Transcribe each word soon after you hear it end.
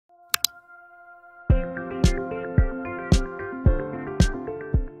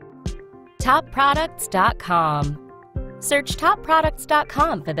TopProducts.com. Search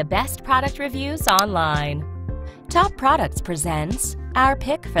TopProducts.com for the best product reviews online. Top Products presents our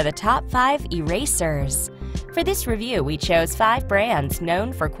pick for the top 5 erasers. For this review, we chose 5 brands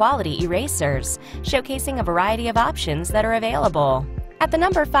known for quality erasers, showcasing a variety of options that are available. At the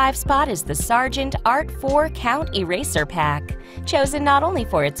number 5 spot is the Sargent Art 4-Count Eraser Pack, chosen not only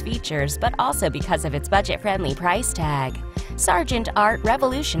for its features but also because of its budget-friendly price tag. Sargent Art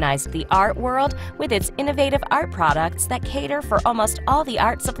revolutionized the art world with its innovative art products that cater for almost all the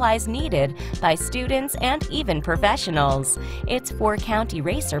art supplies needed by students and even professionals. Its 4-count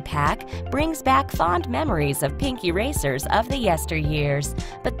eraser pack brings back fond memories of pink erasers of the yesteryears,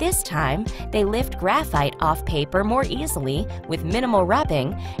 but this time they lift graphite off paper more easily with minimal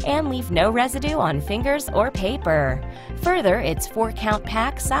rubbing and leave no residue on fingers or paper. Further, its 4-count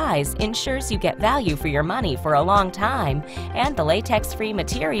pack size ensures you get value for your money for a long time, and the latex-free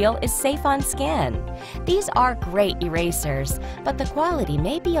material is safe on skin. These are great erasers, but the quality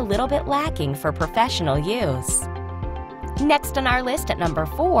may be a little bit lacking for professional use. Next on our list at number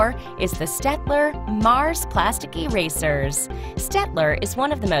 4 is the Staedtler Mars Plastic Erasers. Staedtler is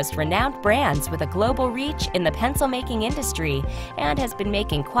one of the most renowned brands with a global reach in the pencil-making industry and has been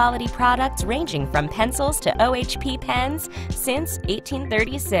making quality products ranging from pencils to OHP pens since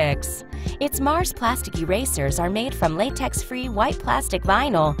 1836. Its Mars plastic erasers are made from latex-free white plastic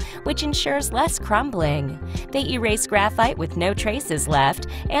vinyl, which ensures less crumbling. They erase graphite with no traces left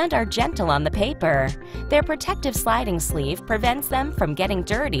and are gentle on the paper. Their protective sliding sleeve prevents them from getting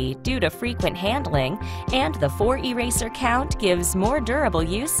dirty due to frequent handling, and the 4 eraser count gives more durable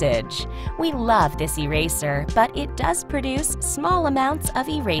usage. We love this eraser, but it does produce small amounts of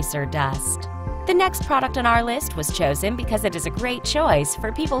eraser dust. The next product on our list was chosen because it is a great choice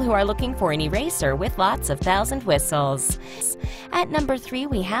for people who are looking for an eraser with lots of bells and whistles. At number 3,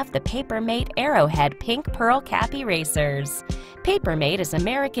 we have the Papermate Arrowhead Pink Pearl Cap Erasers. Papermate is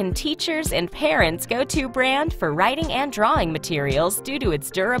American teachers' and parents' go-to brand for writing and drawing materials due to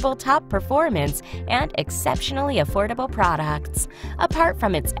its durable top performance and exceptionally affordable products. Apart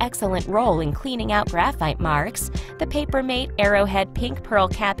from its excellent role in cleaning out graphite marks, the Papermate Arrowhead Pink Pearl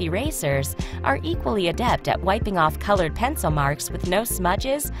Cap Erasers are equally adept at wiping off colored pencil marks with no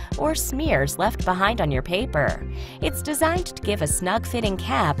smudges or smears left behind on your paper. It's designed to give a snug-fitting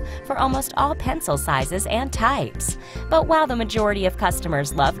cap for almost all pencil sizes and types. But while the majority of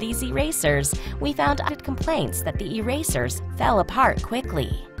customers love these erasers, we found complaints that the erasers fell apart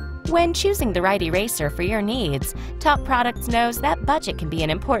quickly. When choosing the right eraser for your needs, Top Products knows that budget can be an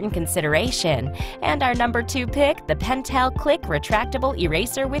important consideration, and our number 2 pick, the Pentel Clic Retractable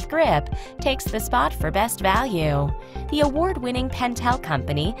Eraser with Grip, takes the spot for best value. The award-winning Pentel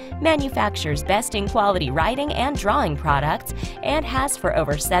company manufactures best-in-quality writing and drawing products and has for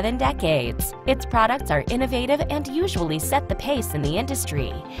over 7 decades. Its products are innovative and usually set the pace in the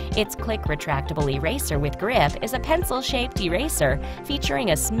industry. Its Clic Retractable Eraser with Grip is a pencil-shaped eraser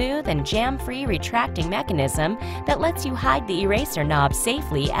featuring a smooth and jam-free retracting mechanism that lets you hide the eraser knob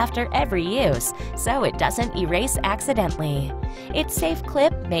safely after every use, so it doesn't erase accidentally. Its safe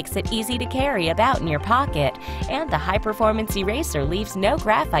clip makes it easy to carry about in your pocket, and the high-performance eraser leaves no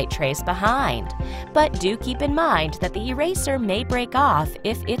graphite trace behind. But do keep in mind that the eraser may break off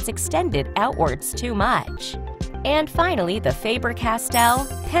if it's extended outwards too much. And finally, the Faber-Castell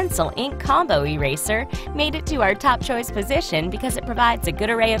Pencil Ink Combo Eraser made it to our top choice position because it provides a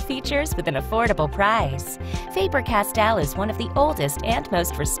good array of features with an affordable price. Faber-Castell is one of the oldest and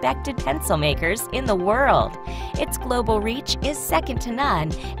most respected pencil makers in the world. Its global reach is second to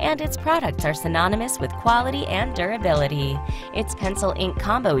none, and its products are synonymous with quality and durability. Its Pencil Ink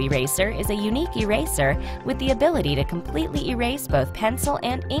Combo Eraser is a unique eraser with the ability to completely erase both pencil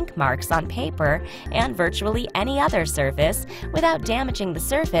and ink marks on paper and virtually any other surface without damaging the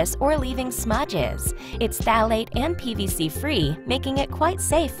surface or leaving smudges. It's phthalate and PVC free, making it quite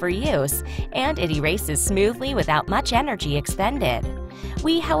safe for use, and it erases smoothly without much energy expended.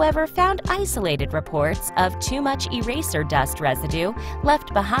 We, however, found isolated reports of too much eraser dust residue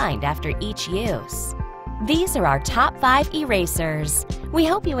left behind after each use. These are our top 5 erasers. We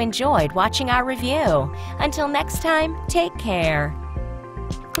hope you enjoyed watching our review. Until next time, take care.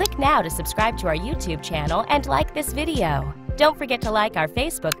 Click now to subscribe to our YouTube channel and like this video. Don't forget to like our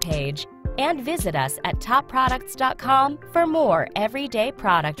Facebook page and visit us at TopProducts.com for more everyday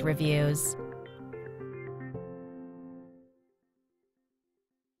product reviews.